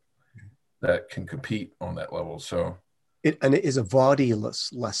team that can compete on that level. So it is a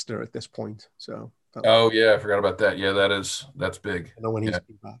Vardy-less Leicester at this point. So oh yeah, I forgot about that. Yeah, that's big. I know when he's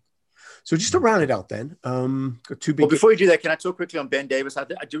back. So just to round it out, then, got two big. Well, before you do that, can I talk quickly on Ben Davis?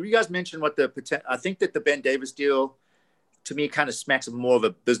 Do you guys mention what I think that the Ben Davis deal, to me, kind of smacks of more of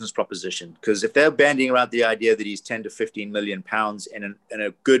a business proposition, because if they're bandying around the idea that he's 10 to 15 million pounds in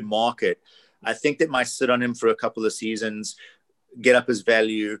a good market, I think that might sit on him for a couple of seasons, get up his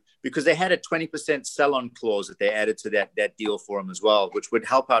value, because they had a 20% sell-on clause that they added to that deal for him as well, which would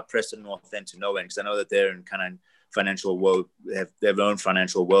help out Preston North End to no end, because I know that they're in kind of financial woe, they have their own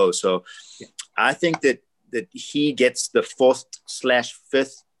financial woe. So I think that he gets the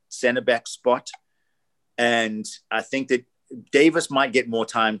 4th/5th center back spot, and I think that Davis might get more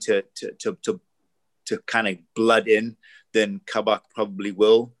time to kind of blood in than Kabak probably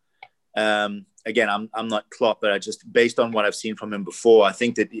will. Again, I'm not Klopp, but I just, based on what I've seen from him before, I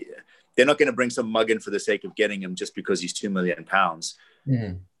think that they're not going to bring some mug in for the sake of getting him just because he's £2 million.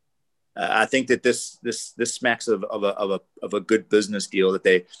 Mm-hmm. I think that this smacks of a good business deal, that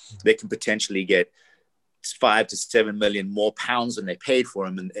they can potentially get 5 to 7 million more pounds than they paid for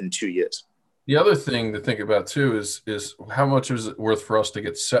him in 2 years. The other thing to think about too is how much is it worth for us to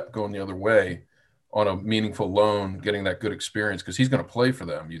get Sepp going the other way on a meaningful loan, getting that good experience, because he's going to play for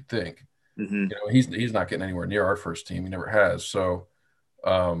them, you'd think. Mm-hmm. He's not getting anywhere near our first team. He never has. So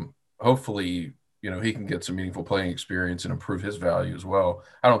hopefully, he can get some meaningful playing experience and improve his value as well.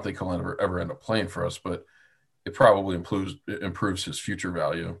 I don't think he'll ever end up playing for us, but it probably improves his future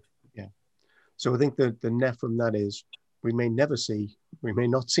value. Yeah. So I think the net from that is we may not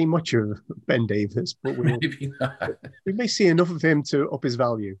see much of Ben Davis, but maybe not. We may see enough of him to up his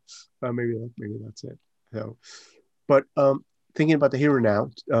value. Maybe that's it. So, but thinking about the here and now,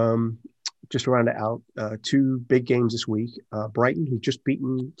 just to round it out, 2 big games this week. Brighton, who've just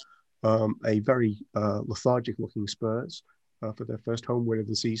beaten a very lethargic-looking Spurs for their first home win of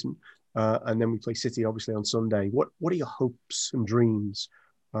the season, and then we play City obviously on Sunday. What are your hopes and dreams,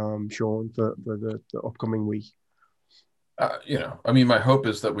 Sean, for the upcoming week? My hope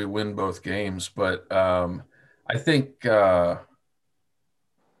is that we win both games, but I think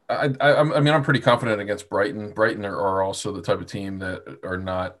I'm pretty confident against Brighton. Brighton are also the type of team that are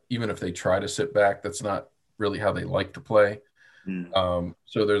not, even if they try to sit back, that's not really how they like to play.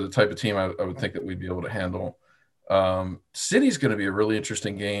 So they're the type of team I would think that we'd be able to handle. City's going to be a really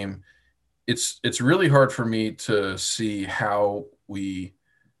interesting game. It's really hard for me to see how we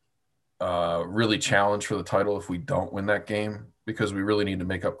really challenge for the title if we don't win that game, because we really need to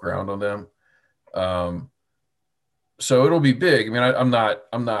make up ground on them. So it'll be big. I mean,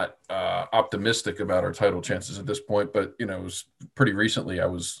 I'm not optimistic about our title chances at this point, but it was pretty recently I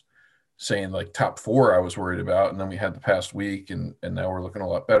was saying like top 4 I was worried about, and then we had the past week, and now we're looking a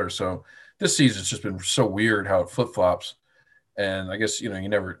lot better. So this season's just been so weird how it flip-flops, and I guess you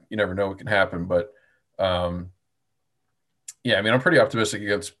never know what can happen. But yeah, I mean, I'm pretty optimistic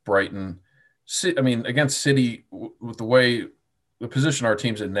against Brighton. Against City, with the position our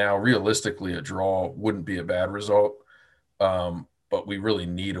team's in now, realistically a draw wouldn't be a bad result. But we really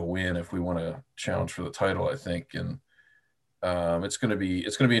need a win if we want to challenge for the title, I think. And it's going to be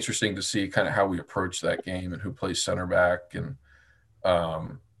interesting to see kind of how we approach that game and who plays center back, and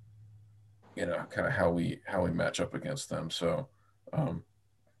kind of how we match up against them. So I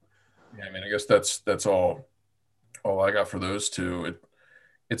guess that's all I got for those two.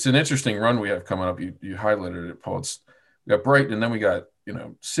 It's an interesting run we have coming up. You highlighted it, Paul. We got Brighton, and then we got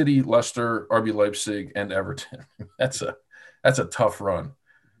City, Leicester, RB Leipzig, and Everton. That's a tough run.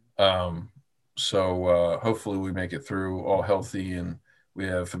 So hopefully we make it through all healthy, and we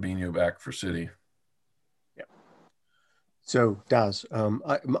have Fabinho back for City. Yeah. So Daz,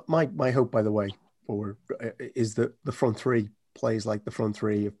 my hope, by the way, is that the front 3 plays like the front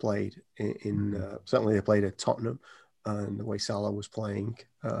 3 have played in certainly they played at Tottenham, and the way Salah was playing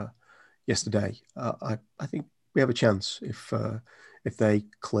yesterday. I think we have a chance if they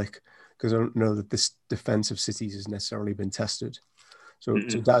click, because I don't know that this defense of City's has necessarily been tested. So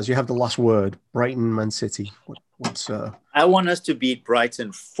Daz, you have the last word. Brighton, Man City. I want us to beat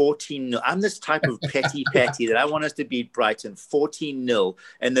Brighton 14-0. I'm this type of petty that I want us to beat Brighton 14-0,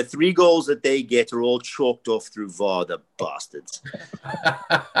 and the 3 goals that they get are all chalked off through VAR, the bastards.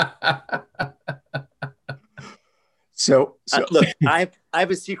 So look, I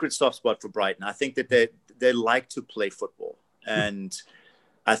have a secret soft spot for Brighton. I think that they like to play football, and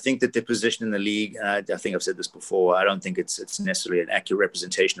I think that their position in the league, I think I've said this before, I don't think it's necessarily an accurate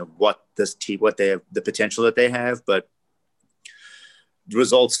representation of what this team, what they have, the potential that they have, but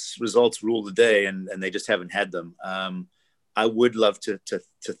results rule the day, and they just haven't had them. I would love to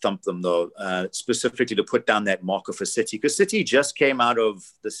thump them though, specifically to put down that marker for City, because City just came out of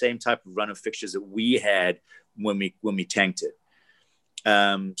the same type of run of fixtures that we had when we tanked it.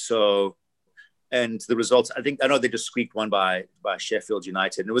 So, and the results, I know they just squeaked one by Sheffield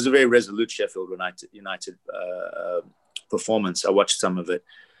United, and it was a very resolute Sheffield United performance. I watched some of it,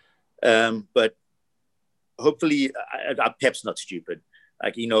 but hopefully, Pep's not stupid.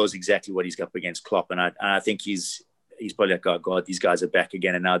 Like, he knows exactly what he's got up against Klopp, and I think he's probably like, oh God, these guys are back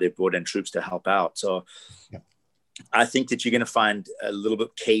again, and now they've brought in troops to help out. So, yeah. I think that you're going to find a little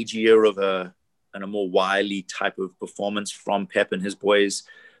bit cagier and a more wily type of performance from Pep and his boys,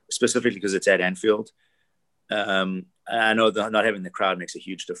 specifically because it's at Anfield. I know that not having the crowd makes a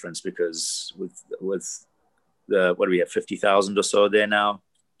huge difference, because with the, what do we have, 50,000 or so there now,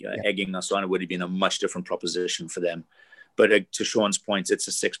 egging us on, it would have been a much different proposition for them. But to Sean's point, it's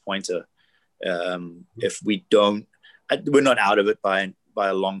a 6-pointer. If we don't, we're not out of it by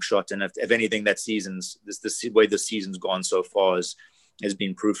a long shot. And if anything, that the way the season's gone so far has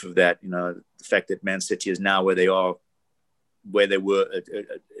been proof of that. You know, the fact that Man City is now where they are, where they were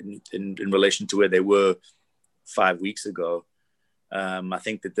in relation to where they were 5 weeks ago. I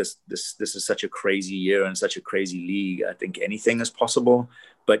think that this is such a crazy year and such a crazy league. I think anything is possible.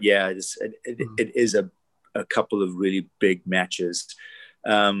 But yeah, it is a couple of really big matches.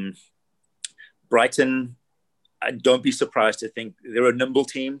 Brighton, don't be surprised to think they're a nimble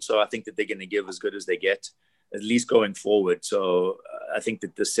team. So I think that they're going to give as good as they get, at least going forward. So I think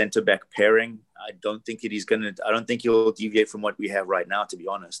that the centre-back pairing, I don't think he'll deviate from what we have right now, to be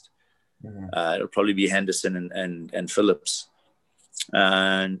honest. Mm-hmm. It'll probably be Henderson and Phillips.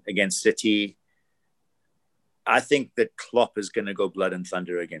 And against City, I think that Klopp is going to go blood and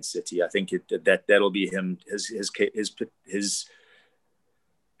thunder against City. I think that'll be him,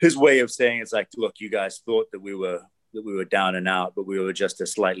 his way of saying, it's like, look, you guys thought that we were down and out, but we were just a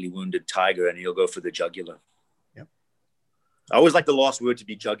slightly wounded tiger, and he'll go for the jugular. Yep. I always like the last word to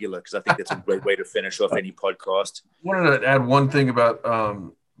be jugular, because I think that's a great way to finish off any podcast. I wanted to add one thing about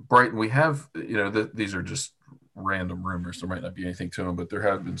Brighton. We have, these are just random rumors. There might not be anything to them, but there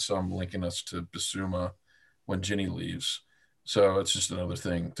have been some linking us to Bissouma when Ginny leaves. So it's just another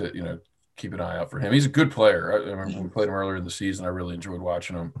thing to, keep an eye out for him. He's a good player. I remember when we played him earlier in the season. I really enjoyed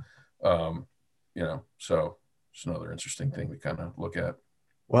watching him. So it's another interesting thing to kind of look at.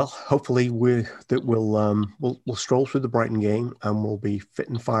 Well, hopefully we'll stroll through the Brighton game, and we'll be fit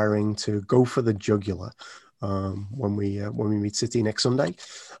and firing to go for the jugular when we meet City next Sunday.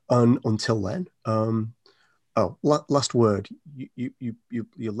 And until then, last word.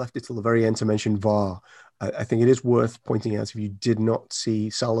 You left it till the very end to mention VAR. I think it is worth pointing out, if you did not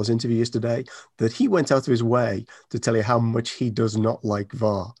see Salah's interview yesterday, that he went out of his way to tell you how much he does not like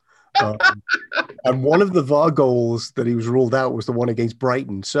VAR. And one of the VAR goals that he was ruled out was the one against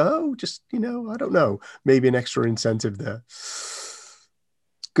Brighton. So just, I don't know, maybe an extra incentive there.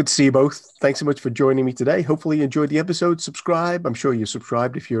 Good to see you both. Thanks so much for joining me today. Hopefully you enjoyed the episode. Subscribe. I'm sure you're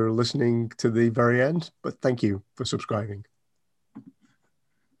subscribed if you're listening to the very end, but thank you for subscribing.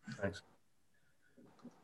 Thanks.